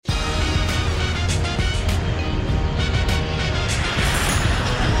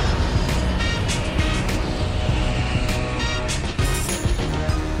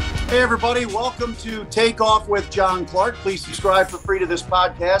Hey, everybody. Welcome to Take Off with John Clark. Please subscribe for free to this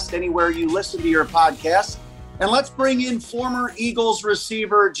podcast anywhere you listen to your podcasts. And let's bring in former Eagles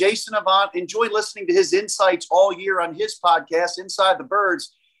receiver Jason Avant. Enjoy listening to his insights all year on his podcast, Inside the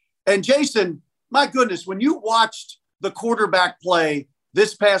Birds. And Jason, my goodness, when you watched the quarterback play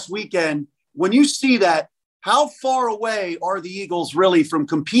this past weekend, when you see that, how far away are the Eagles really from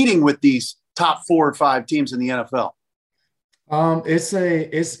competing with these top 4 or 5 teams in the NFL? It's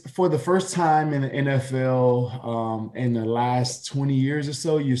for the first time in the NFL in the last 20 years or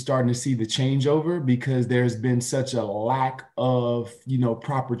so, you're starting to see the changeover because there's been such a lack of,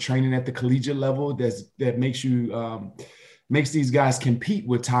 proper training at the collegiate level that makes these guys compete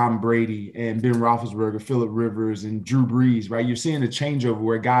with Tom Brady and Ben Roethlisberger, Phillip Rivers, and Drew Brees, right? You're seeing a changeover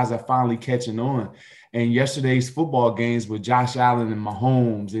where guys are finally catching on. And yesterday's football games with Josh Allen and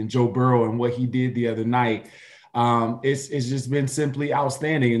Mahomes and Joe Burrow and what he did the other night, it's just been simply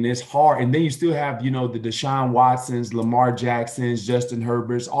outstanding, and it's hard. And then you still have, the Deshaun Watsons, Lamar Jacksons, Justin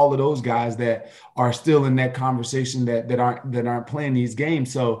Herberts, all of those guys that are still in that conversation that aren't playing these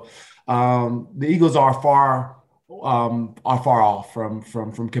games. So the Eagles are far off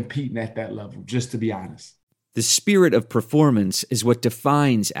from competing at that level, just to be honest. The spirit of performance is what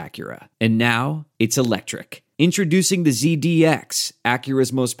defines Acura, and now it's electric. Introducing the ZDX,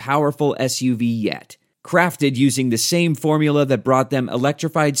 Acura's most powerful SUV yet. Crafted using the same formula that brought them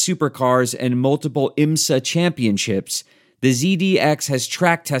electrified supercars and multiple IMSA championships, the ZDX has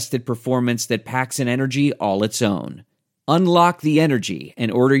track-tested performance that packs an energy all its own. Unlock the energy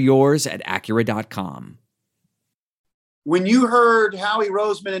and order yours at Acura.com. When you heard Howie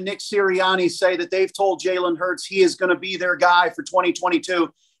Roseman and Nick Sirianni say that they've told Jalen Hurts he is going to be their guy for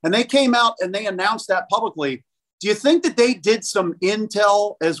 2022, and they came out and they announced that publicly, do you think that they did some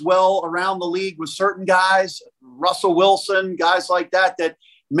intel as well around the league with certain guys, Russell Wilson, guys like that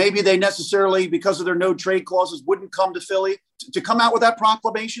maybe they necessarily, because of their no trade clauses, wouldn't come to Philly to come out with that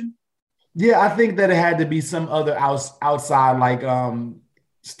proclamation? Yeah, I think that it had to be some other outside like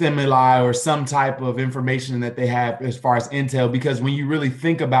stimuli or some type of information that they have as far as intel, because when you really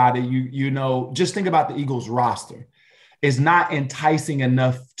think about it, just think about the Eagles roster. Is not enticing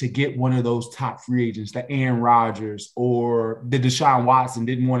enough to get one of those top free agents, the Aaron Rodgers or the Deshaun Watson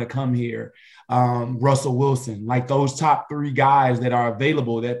didn't want to come here, Russell Wilson, like those top 3 guys that are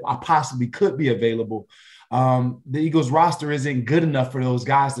available that possibly could be available. The Eagles roster isn't good enough for those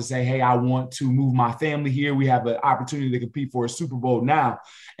guys to say, hey, I want to move my family here. We have an opportunity to compete for a Super Bowl now.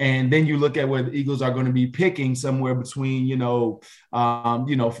 And then you look at where the Eagles are going to be picking somewhere between, was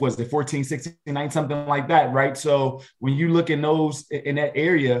it 14, 16, 9, something like that, right? So when you look in that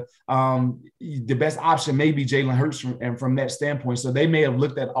area, the best option may be Jalen Hurts from that standpoint. So they may have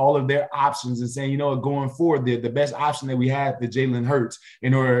looked at all of their options and saying, going forward, the best option that we have is Jalen Hurts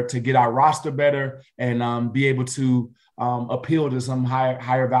in order to get our roster better and be able to appeal to some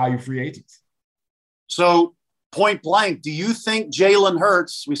higher value free agents. So point blank, do you think Jalen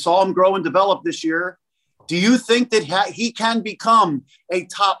Hurts, we saw him grow and develop this year, do you think that he can become a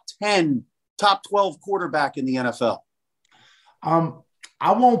top 10, top 12 quarterback in the NFL? I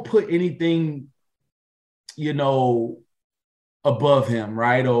won't put anything, above him,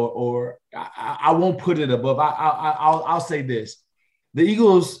 right? Or I won't put it above. I'll say this. The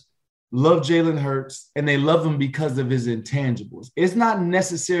Eagles love Jalen Hurts, and they love him because of his intangibles. It's not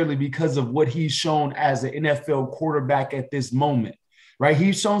necessarily because of what he's shown as an NFL quarterback at this moment, right?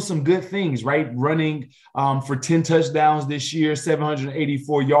 He's shown some good things, right? Running for 10 touchdowns this year,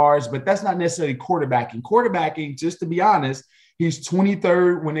 784 yards, but that's not necessarily quarterbacking. Quarterbacking, just to be honest, he's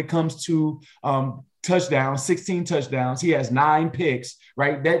 23rd when it comes to touchdowns, 16 touchdowns. He has 9 picks,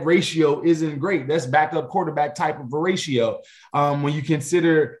 right? That ratio isn't great. That's backup quarterback type of a ratio. When you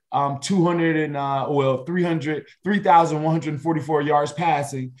consider 3,144 yards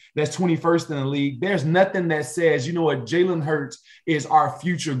passing, that's 21st in the league. There's nothing that says, Jalen Hurts is our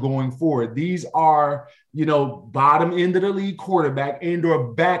future going forward. These are, bottom end of the league quarterback and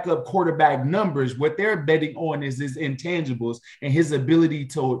or backup quarterback numbers. What they're betting on is his intangibles and his ability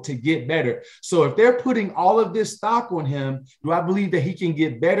to get better. So if they're putting all of this stock on him, do I believe that he can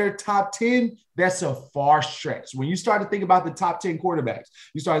get better top 10? That's a far stretch. When you start to think about the top 10 quarterbacks,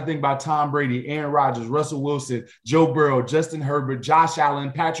 you start to think about Tom Brady, Aaron Rodgers, Russell Wilson, Joe Burrow, Justin Herbert, Josh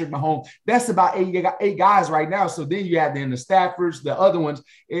Allen, Patrick Mahomes. That's about eight guys right now. So then you have the Staffords, the other ones.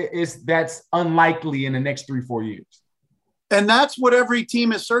 That's unlikely in the next 3-4 years. And that's what every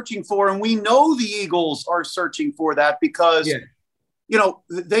team is searching for. And we know the Eagles are searching for that because,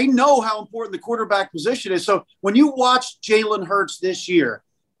 they know how important the quarterback position is. So when you watch Jalen Hurts this year,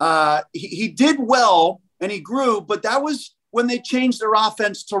 he did well and he grew, but that was when they changed their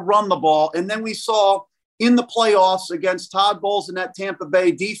offense to run the ball. And then we saw in the playoffs against Todd Bowles and that Tampa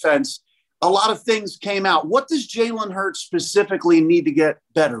Bay defense, a lot of things came out. What does Jalen Hurts specifically need to get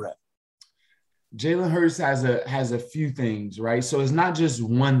better at? Jalen Hurts has a few things, right? So it's not just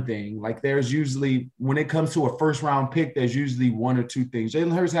one thing. Like there's usually, when it comes to a first round pick, there's usually one or two things.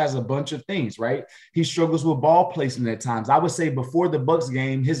 Jalen Hurts has a bunch of things, right? He struggles with ball placement at times. I would say before the Bucks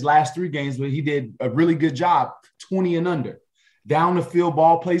game, his last 3 games, where he did a really good job, 20 and under. Down the field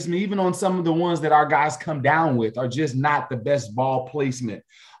ball placement, even on some of the ones that our guys come down with, are just not the best ball placement.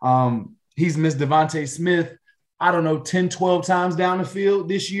 He's missed Devontae Smith, 10, 12 times down the field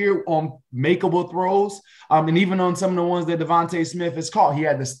this year on makeable throws. And even on some of the ones that Devontae Smith has caught, he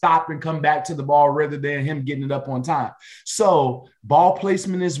had to stop and come back to the ball rather than him getting it up on time. So ball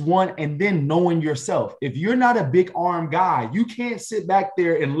placement is one, and then knowing yourself. If you're not a big arm guy, you can't sit back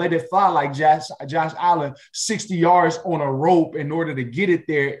there and let it fly like Josh Allen, 60 yards on a rope in order to get it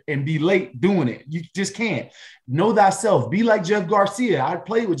there and be late doing it. You just can't. Know thyself. Be like Jeff Garcia. I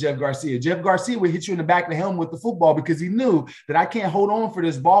played with Jeff Garcia. Jeff Garcia would hit you in the back of the helmet with the football because he knew that I can't hold on for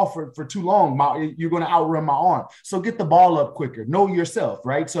this ball for too long. You're going to outrun my arm. So get the ball up quicker. Know yourself,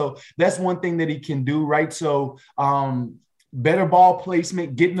 right? So that's one thing that he can do, right? So better ball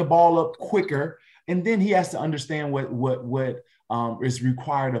placement, getting the ball up quicker. And then he has to understand what is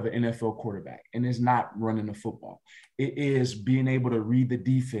required of an NFL quarterback. And it's not running the football. It is being able to read the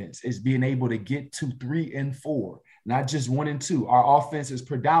defense. It's being able to get to 3 and 4, not just 1 and 2. Our offense is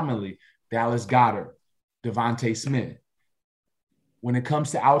predominantly Dallas Goedert, Devontae Smith. When it comes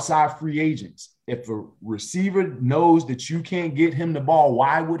to outside free agents, if a receiver knows that you can't get him the ball,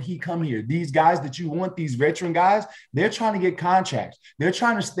 why would he come here? These guys that you want, these veteran guys, they're trying to get contracts. They're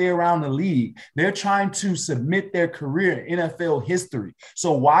trying to stay around the league. They're trying to submit their career in NFL history.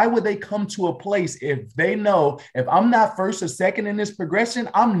 So why would they come to a place if they know if I'm not first or second in this progression,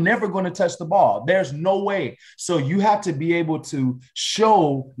 I'm never going to touch the ball? There's no way. So you have to be able to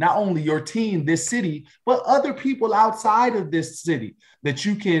show not only your team, this city, but other people outside of this city that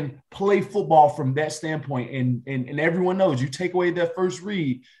you can play football from that standpoint. And everyone knows you take away that first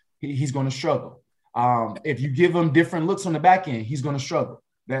read, he's going to struggle. If you give him different looks on the back end, he's going to struggle.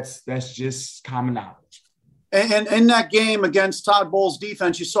 That's just common knowledge. And in that game against Todd Bowles'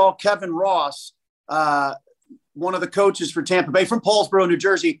 defense, you saw Kevin Ross, one of the coaches for Tampa Bay from Paulsboro, New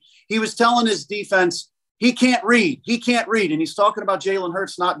Jersey. He was telling his defense, he can't read. And he's talking about Jalen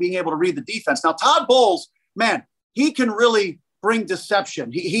Hurts not being able to read the defense. Now, Todd Bowles, man, he can really bring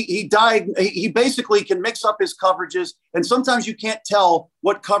deception. He basically can mix up his coverages, and sometimes you can't tell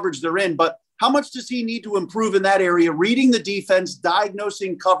what coverage they're in. But how much does he need to improve in that area, reading the defense,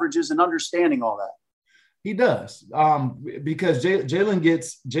 diagnosing coverages, and understanding all that? He does, because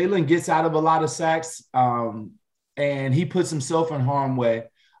Jalen gets out of a lot of sacks, and he puts himself in harm's way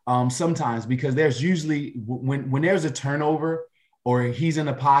sometimes, because there's usually when there's a turnover, or he's in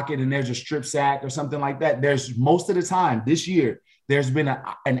the pocket and there's a strip sack or something like that, there's most of the time this year, there's been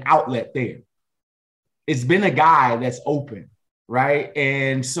an outlet there. It's been a guy that's open, right?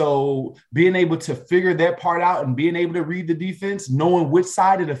 And so being able to figure that part out and being able to read the defense, knowing which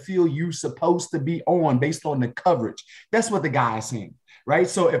side of the field you're supposed to be on based on the coverage, that's what the guy is saying, right?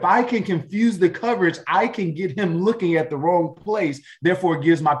 So if I can confuse the coverage, I can get him looking at the wrong place. Therefore, it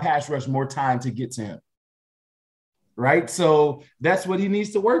gives my pass rush more time to get to him. Right. So that's what he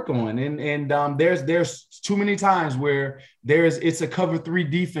needs to work on. And there's too many times where it's a cover 3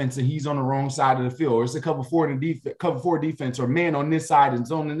 defense and he's on the wrong side of the field, or it's a cover 4 defense, or man on this side and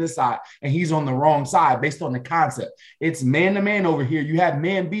zone on this side, and he's on the wrong side based on the concept. It's man to man over here. You have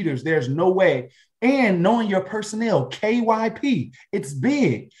man beaters. There's no way. And knowing your personnel, KYP, it's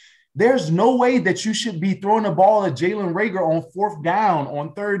big. There's no way that you should be throwing the ball at Jalen Reagor on 4th down,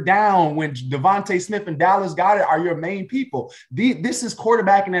 on 3rd down, when Devontae Smith and Dallas Goedert are your main people. This is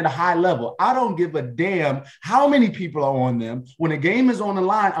quarterbacking at a high level. I don't give a damn how many people are on them. When a game is on the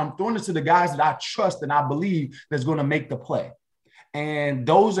line, I'm throwing it to the guys that I trust and I believe that's going to make the play. And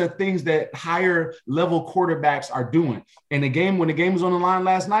those are things that higher level quarterbacks are doing. In the game, when the game was on the line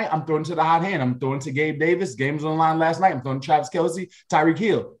last night, I'm throwing to the hot hand. I'm throwing to Gabe Davis. Game was on the line last night. I'm throwing to Travis Kelce, Tyreek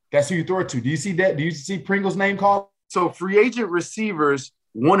Hill. That's who you throw it to. Do you see that? Do you see Pringle's name called? So free agent receivers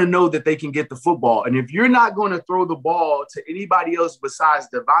want to know that they can get the football. And if you're not going to throw the ball to anybody else besides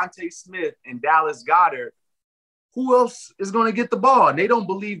Devontae Smith and Dallas Goedert, who else is going to get the ball? And they don't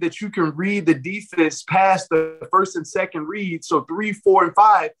believe that you can read the defense past the first and second read. So 3, 4, and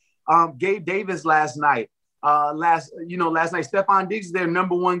 5. Gabe Davis last night. Last night, Stephon Diggs is their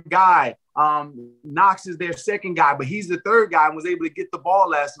number 1 guy Knox is their second guy, but he's the third guy and was able to get the ball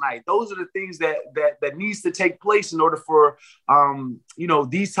last night. Those are the things that needs to take place in order for,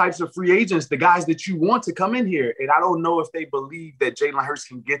 these types of free agents, the guys that you want to come in here. And I don't know if they believe that Jalen Hurts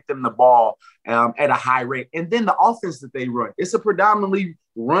can get them the ball at a high rate. And then the offense that they run, it's a predominantly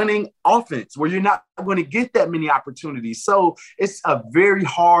running offense where you're not going to get that many opportunities. So it's a very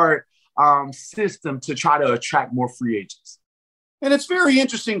hard system to try to attract more free agents. And it's very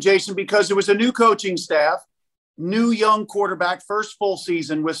interesting, Jason, because it was a new coaching staff, new young quarterback, first full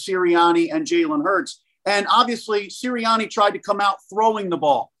season with Sirianni and Jalen Hurts. And obviously, Sirianni tried to come out throwing the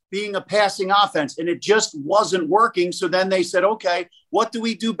ball, being a passing offense, and it just wasn't working. So then they said, okay, what do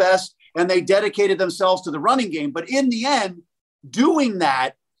we do best? And they dedicated themselves to the running game. But in the end, doing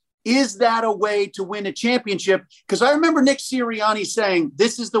that, is that a way to win a championship? Because I remember Nick Sirianni saying,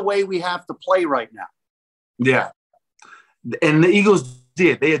 this is the way we have to play right now. Yeah. And the Eagles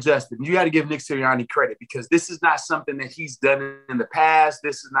did. They adjusted. You got to give Nick Sirianni credit because this is not something that he's done in the past.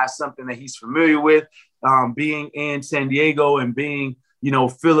 This is not something that he's familiar with. Being in San Diego and being,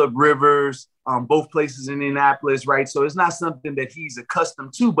 Phillip Rivers, both places in Indianapolis, right? So it's not something that he's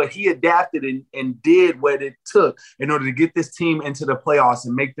accustomed to, but he adapted and did what it took in order to get this team into the playoffs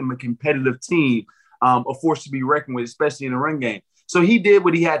and make them a competitive team, a force to be reckoned with, especially in the run game. So he did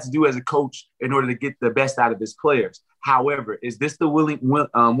what he had to do as a coach in order to get the best out of his players. However, is this the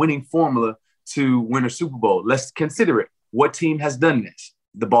winning formula to win a Super Bowl? Let's consider it. What team has done this?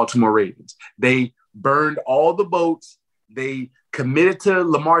 The Baltimore Ravens. They burned all the boats. They committed to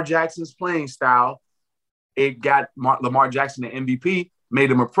Lamar Jackson's playing style. It got Lamar Jackson an MVP,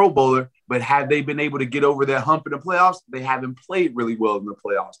 made him a Pro Bowler. But have they been able to get over that hump in the playoffs? They haven't played really well in the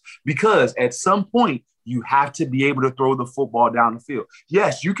playoffs because at some point, you have to be able to throw the football down the field.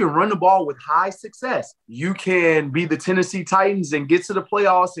 Yes, you can run the ball with high success. You can be the Tennessee Titans and get to the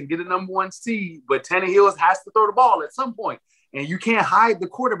playoffs and get a number one seed, but Tannehill has to throw the ball at some point. And you can't hide the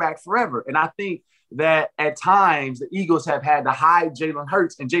quarterback forever. And I think that at times the Eagles have had to hide Jalen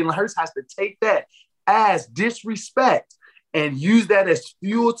Hurts, and Jalen Hurts has to take that as disrespect and use that as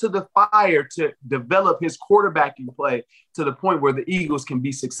fuel to the fire to develop his quarterbacking play to the point where the Eagles can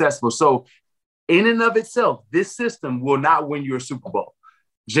be successful. So in and of itself, this system will not win you a Super Bowl.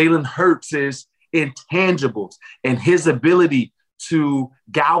 Jalen Hurts' intangibles and his ability to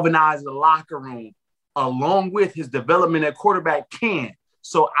galvanize the locker room along with his development at quarterback can.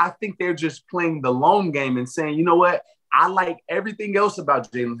 So I think they're just playing the long game and saying, you know what? I like everything else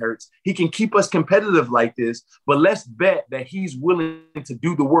about Jalen Hurts. He can keep us competitive like this, but let's bet that he's willing to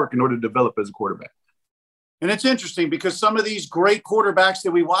do the work in order to develop as a quarterback. And it's interesting because some of these great quarterbacks that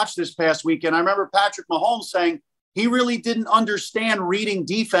we watched this past weekend, I remember Patrick Mahomes saying he really didn't understand reading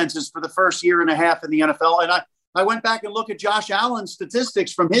defenses for the first year and a half in the NFL. And I went back and looked at Josh Allen's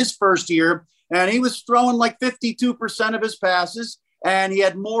statistics from his first year, and he was throwing like 52% of his passes, and he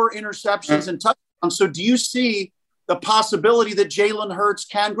had more interceptions and touchdowns. So do you see the possibility that Jalen Hurts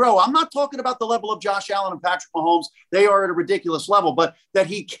can grow? I'm not talking about the level of Josh Allen and Patrick Mahomes. They are at a ridiculous level, but that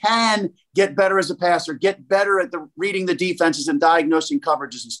he can get better as a passer, get better at reading the defenses and diagnosing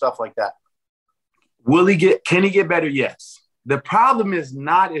coverages and stuff like that. Can he get better? Yes. The problem is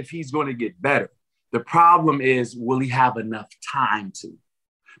not if he's going to get better. The problem is, will he have enough time to?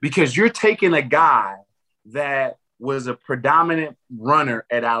 Because you're taking a guy that was a predominant runner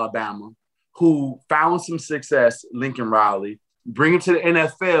at Alabama, who found some success, Lincoln Riley, bring him to the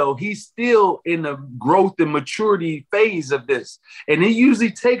NFL. He's still in the growth and maturity phase of this. And it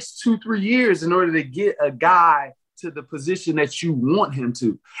usually takes 2-3 years in order to get a guy to the position that you want him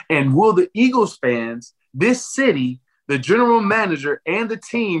to. And will the Eagles fans, this city, the general manager, and the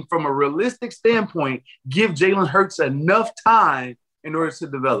team, from a realistic standpoint, give Jalen Hurts enough time in order to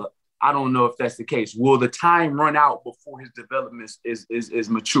develop? I don't know if that's the case. Will the time run out before his development is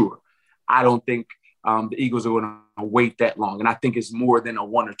mature? I don't think the Eagles are going to wait that long. And I think it's more than a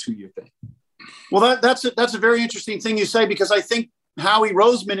 1 or 2 year thing. Well, that's a very interesting thing you say, because I think Howie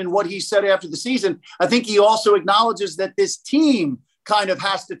Roseman and what he said after the season, I think he also acknowledges that this team kind of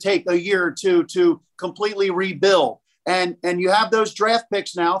has to take a year or two to completely rebuild. And you have those draft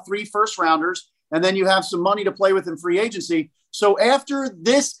picks now, 3 first rounders, and then you have some money to play with in free agency. So after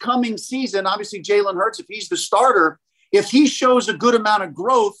this coming season, obviously Jalen Hurts, if he's the starter, if he shows a good amount of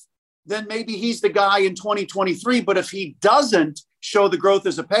growth, then maybe he's the guy in 2023. But if he doesn't show the growth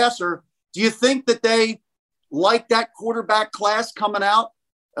as a passer, do you think that they like that quarterback class coming out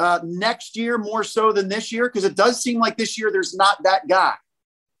next year more so than this year? Because it does seem like this year there's not that guy.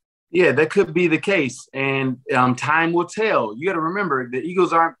 Yeah, that could be the case. And time will tell. You got to remember, the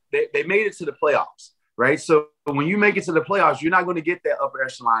Eagles they made it to the playoffs, right? So when you make it to the playoffs, you're not going to get that upper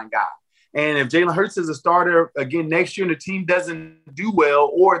echelon guy. And if Jalen Hurts is a starter again next year and the team doesn't do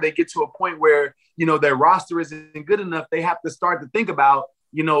well, or they get to a point where, their roster isn't good enough, they have to start to think about,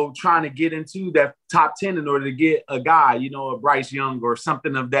 trying to get into that top 10 in order to get a guy, a Bryce Young or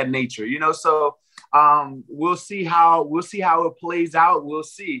something of that nature, So we'll see how it plays out. We'll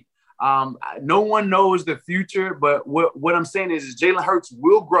see. No one knows the future, but what I'm saying is Jalen Hurts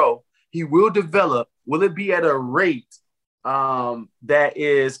will grow. He will develop. Will it be at a rate that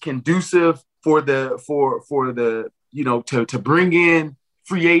is conducive for the to bring in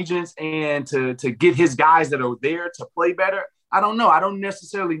free agents and to get his guys that are there to play better? I don't know. I don't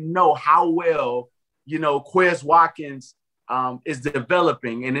necessarily know how well, Quez Watkins is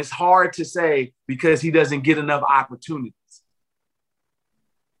developing. And it's hard to say because he doesn't get enough opportunities.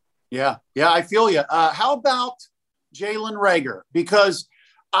 Yeah, I feel you. How about Jalen Reagor? Because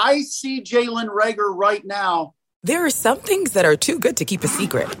I see Jalen Reagor right now. There are some things that are too good to keep a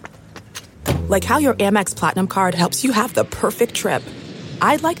secret. Like how your Amex Platinum card helps you have the perfect trip.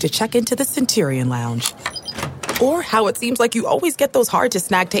 I'd like to check into the Centurion Lounge. Or how it seems like you always get those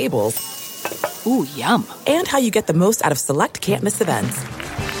hard-to-snag tables. Ooh, yum. And how you get the most out of select can't-miss events.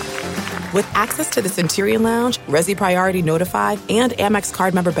 With access to the Centurion Lounge, Resi Priority Notified, and Amex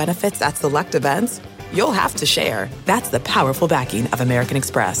card member benefits at select events, you'll have to share. That's the powerful backing of American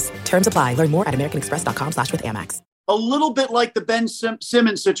Express. Terms apply. Learn more at americanexpress.com/withAmex. A little bit like the Ben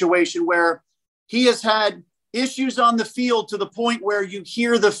Simmons situation where he has had issues on the field to the point where you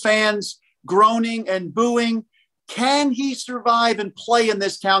hear the fans groaning and booing. Can he survive and play in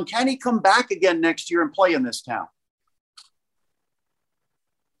this town? Can he come back again next year and play in this town?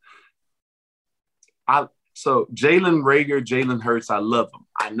 So Jalen Reagor, Jalen Hurts, I love them.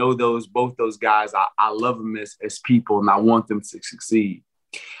 I know both those guys. I love them as people, and I want them to succeed.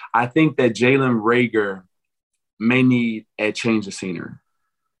 I think that Jalen Reagor may need a change of scenery.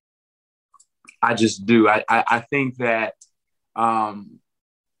 I just do. I think that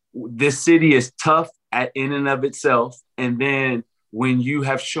this city is tough in and of itself. And then when you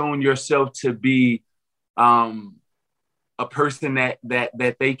have shown yourself to be a person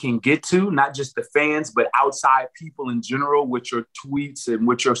that they can get to, not just the fans, but outside people in general, with your tweets and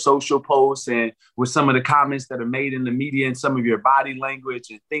with your social posts and with some of the comments that are made in the media and some of your body language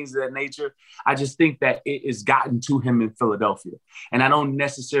and things of that nature, I just think that it has gotten to him in Philadelphia. And I don't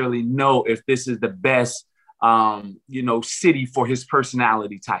necessarily know if this is the best city for his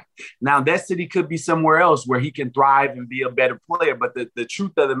personality type. Now that city could be somewhere else where he can thrive and be a better player. But the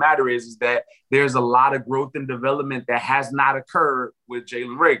truth of the matter is that there's a lot of growth and development that has not occurred with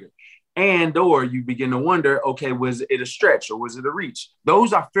Jalen Reagor. And, or you begin to wonder, okay, was it a stretch or was it a reach?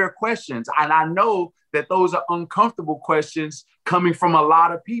 Those are fair questions. And I know that those are uncomfortable questions coming from a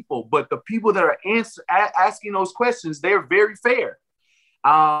lot of people, but the people that are asking those questions, they're very fair.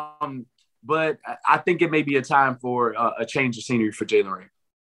 But I think it may be a time for a change of scenery for Jalen Reagor.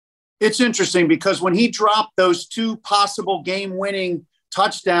 It's interesting because when he dropped those two possible game-winning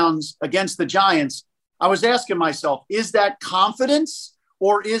touchdowns against the Giants, I was asking myself, is that confidence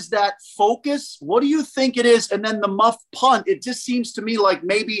or is that focus? What do you think it is? And then the muff punt, it just seems to me like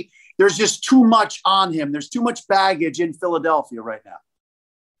maybe there's just too much on him. There's too much baggage in Philadelphia right now.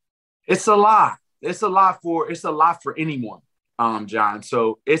 It's a lot. It's a lot for anyone. John.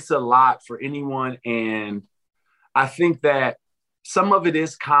 So it's a lot for anyone. And I think that some of it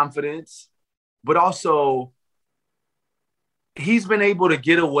is confidence, but also he's been able to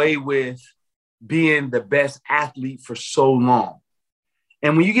get away with being the best athlete for so long.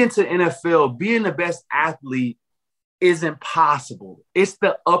 And when you get into NFL, being the best athlete isn't possible. It's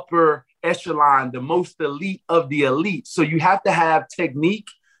the upper echelon, the most elite of the elite. So you have to have technique.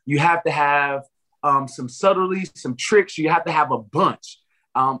 You have to have some subtleties, some tricks. You have to have a bunch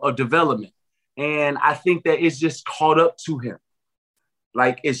of development. And I think that it's just caught up to him.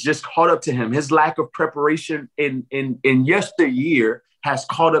 It's just caught up to him. His lack of preparation in yesteryear has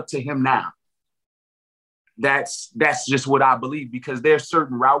caught up to him now. That's just what I believe, because there's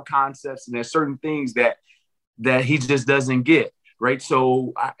certain route concepts and there's certain things that he just doesn't get, right?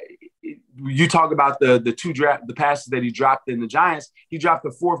 So you talk about the passes that he dropped in the Giants. He dropped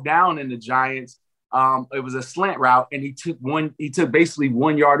the fourth down in the Giants. It was a slant route, and he took basically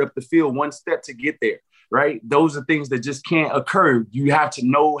 1 yard up the field, one step to get there, right? Those are things that just can't occur. You have to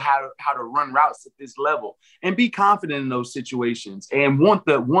know how to run routes at this level and be confident in those situations and want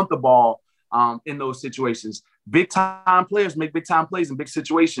the ball in those situations. Big time players make big time plays in big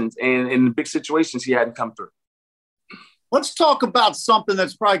situations, and in big situations he hadn't come through. Let's talk about something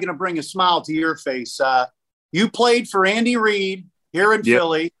that's probably going to bring a smile to your face. You played for Andy Reid here in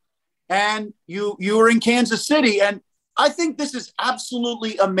Philly. And you were in Kansas City, and I think this is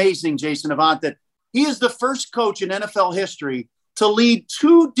absolutely amazing, Jason Avant, that he is the first coach in NFL history to lead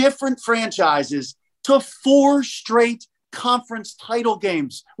 2 different franchises to 4 straight conference title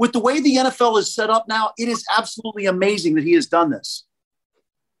games. With the way the NFL is set up now, it is absolutely amazing that he has done this.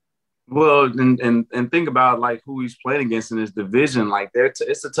 Well, and think about like who he's playing against in this division. Like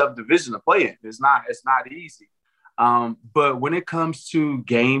it's a tough division to play in. It's not easy. But when it comes to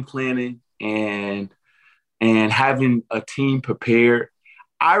game planning and having a team prepared,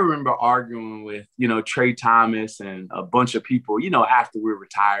 I remember arguing with, Trey Thomas and a bunch of people, after we're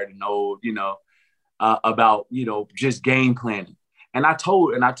retired and old, about, just game planning. And I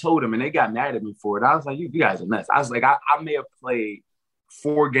told them, and they got mad at me for it. I was like, you guys are nuts. I was like, I may have played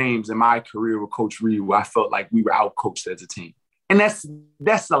 4 games in my career with Coach Reid where I felt like we were out-coached as a team. And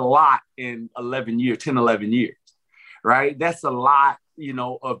that's a lot in 11 years, right? That's a lot,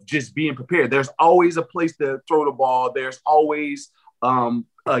 of just being prepared. There's always a place to throw the ball. There's always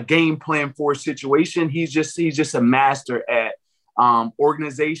a game plan for a situation. He's just a master at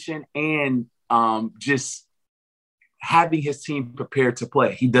organization and just having his team prepared to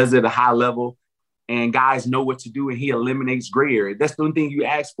play. He does it at a high level. And guys know what to do, and he eliminates gray area. That's the only thing you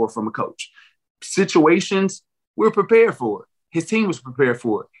ask for from a coach. Situations, we're prepared for it. His team was prepared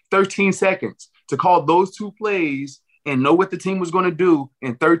for it. 13 seconds to call those 2 plays and know what the team was going to do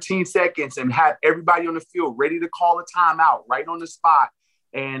in 13 seconds and have everybody on the field ready to call a timeout right on the spot.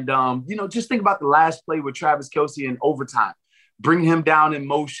 And, just think about the last play with Travis Kelce in overtime, bringing him down in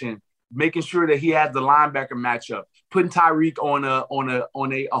motion, making sure that he has the linebacker matchup, putting Tyreek on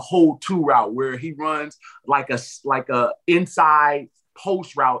a hold 2 route where he runs like a inside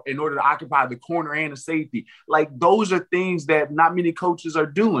post route in order to occupy the corner and the safety. Like those are things that not many coaches are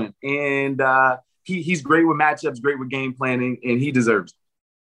doing. And he's great with matchups, great with game planning, and he deserves it.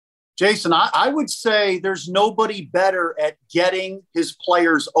 Jason, I would say there's nobody better at getting his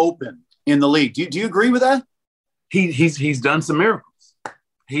players open in the league. Do you agree with that? He's done some miracles.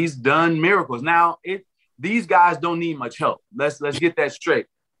 He's done miracles. Now, these guys don't need much help. Let's get that straight.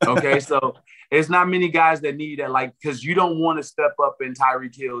 Okay, so it's not many guys that need that, because you don't want to step up in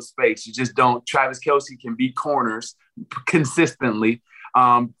Tyreek Hill's space. You just don't. Travis Kelce can beat corners consistently,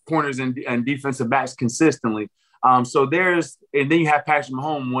 corners and defensive backs consistently. And then you have Patrick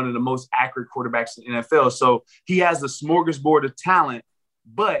Mahomes, one of the most accurate quarterbacks in the NFL. So he has a smorgasbord of talent,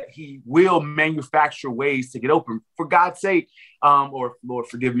 but he will manufacture ways to get open. For God's sake, or Lord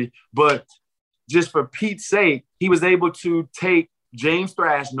forgive me, but just for Pete's sake, he was able to take James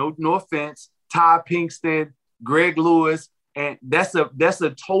Thrash, no offense, Ty Pinkston, Greg Lewis, and that's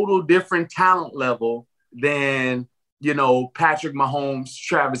a total different talent level than, Patrick Mahomes,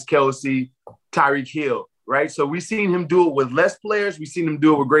 Travis Kelce, Tyreek Hill, right? So we've seen him do it with less players. We've seen him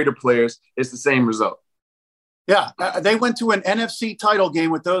do it with greater players. It's the same result. Yeah, they went to an NFC title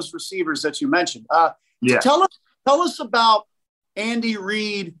game with those receivers that you mentioned. Tell us about Andy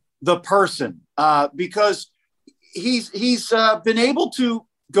Reid, the person, because he's been able to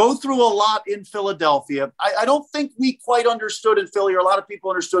go through a lot in Philadelphia. I don't think we quite understood in Philly, or a lot of people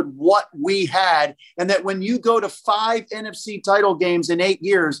understood what we had, and that when you go to 5 NFC title games in 8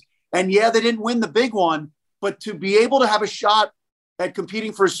 years, and they didn't win the big one, but to be able to have a shot at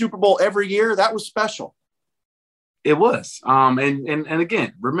competing for a Super Bowl every year, that was special. It was. And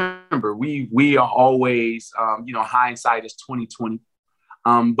again, remember, we are always, hindsight is 20/20.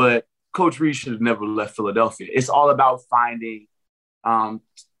 But Coach Reid should have never left Philadelphia. It's all about finding,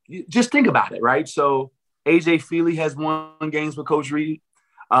 just think about it, right? So AJ Feely has won games with Coach Reid.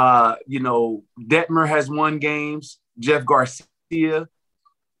 Detmer has won games. Jeff Garcia,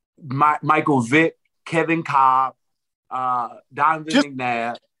 Michael Vick, Kevin Cobb, Donovan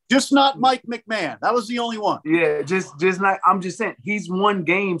McNabb. Just not Mike McMahon. That was the only one. Yeah, just not. I'm just saying he's won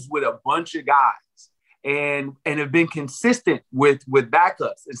games with a bunch of guys and have been consistent with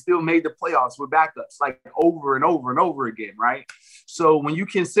backups and still made the playoffs with backups, like over and over and over again, right? So when you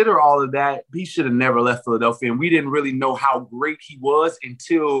consider all of that, he should have never left Philadelphia. And we didn't really know how great he was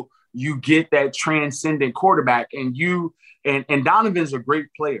until you get that transcendent quarterback. And Donovan's a great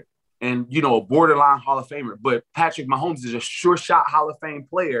player. And, a borderline Hall of Famer. But Patrick Mahomes is a sure shot Hall of Fame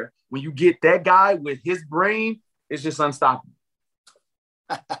player. When you get that guy with his brain, it's just unstoppable.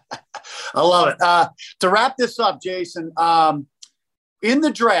 I love it. To wrap this up, Jason, in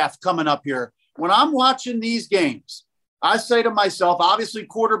the draft coming up here, when I'm watching these games, I say to myself, obviously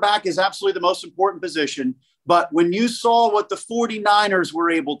quarterback is absolutely the most important position. But when you saw what the 49ers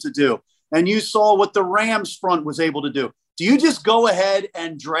were able to do, and you saw what the Rams front was able to do, do you just go ahead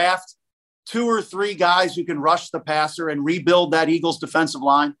and draft 2 or 3 guys who can rush the passer and rebuild that Eagles defensive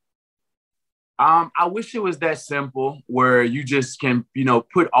line? I wish it was that simple where you just can,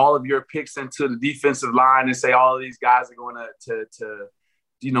 put all of your picks into the defensive line and say all of these guys are going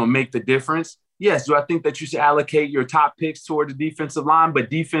to make the difference. Yes, do I think that you should allocate your top picks toward the defensive line,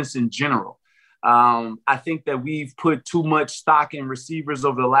 but defense in general? I think that we've put too much stock in receivers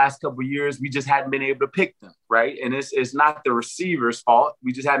over the last couple of years. We just hadn't been able to pick them, right? And it's not the receiver's fault.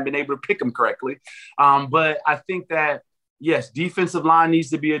 We just haven't been able to pick them correctly. But I think that, yes, defensive line needs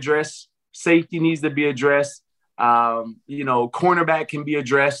to be addressed. Safety needs to be addressed. Cornerback can be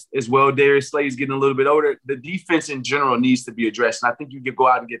addressed as well. Darius Slay's getting a little bit older. The defense in general needs to be addressed. And I think you could go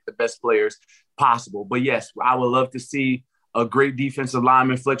out and get the best players possible. But yes, I would love to see a great defensive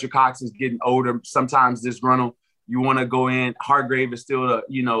lineman. Fletcher Cox is getting older. Sometimes disgruntled. You want to go in. Hargrave is still a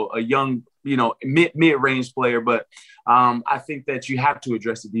young, mid-range player. But I think that you have to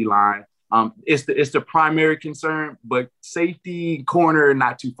address the D-line. It's the primary concern, but safety, corner,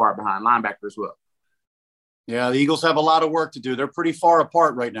 not too far behind. Linebacker as well. Yeah, the Eagles have a lot of work to do. They're pretty far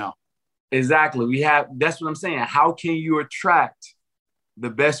apart right now. Exactly. That's what I'm saying. How can you attract the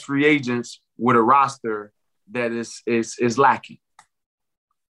best free agents with a roster that is lacking?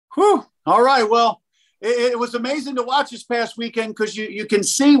 Whew. All right. Well, it was amazing to watch this past weekend because you can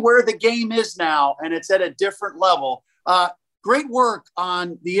see where the game is now, and it's at a different level. Great work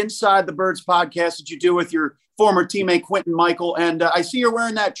on the Inside the Birds podcast that you do with your former teammate Quentin Michael. And I see you're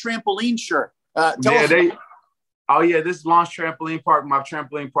wearing that trampoline shirt. This is Launch Trampoline Park, my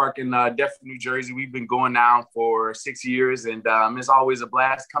trampoline park in Deptford, New Jersey. We've been going now for 6 years, and it's always a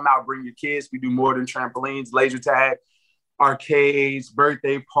blast. Come out, bring your kids. We do more than trampolines, laser tag, arcades,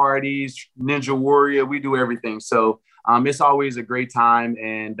 birthday parties, Ninja Warrior. We do everything. So it's always a great time.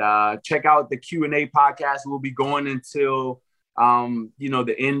 And check out the Q&A podcast. We'll be going until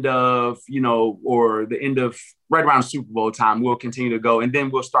the end of, or the end of right around Super Bowl time. We'll continue to go, and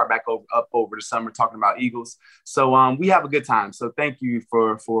then we'll start back up over the summer talking about Eagles. So we have a good time. So thank you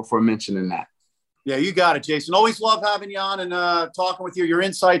for mentioning that. Yeah, you got it, Jason. Always love having you on and talking with you. Your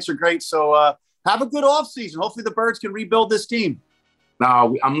insights are great. So have a good offseason. Hopefully the Birds can rebuild this team.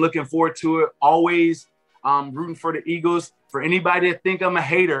 No, I'm looking forward to it. Always rooting for the Eagles. For anybody that think I'm a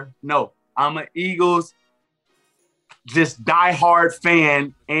hater, no, I'm an Eagles just diehard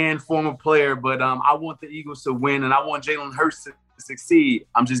fan and former player, but I want the Eagles to win, and I want Jalen Hurts to succeed.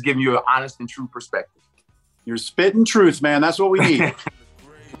 I'm just giving you an honest and true perspective. You're spitting truth, man. That's what we need.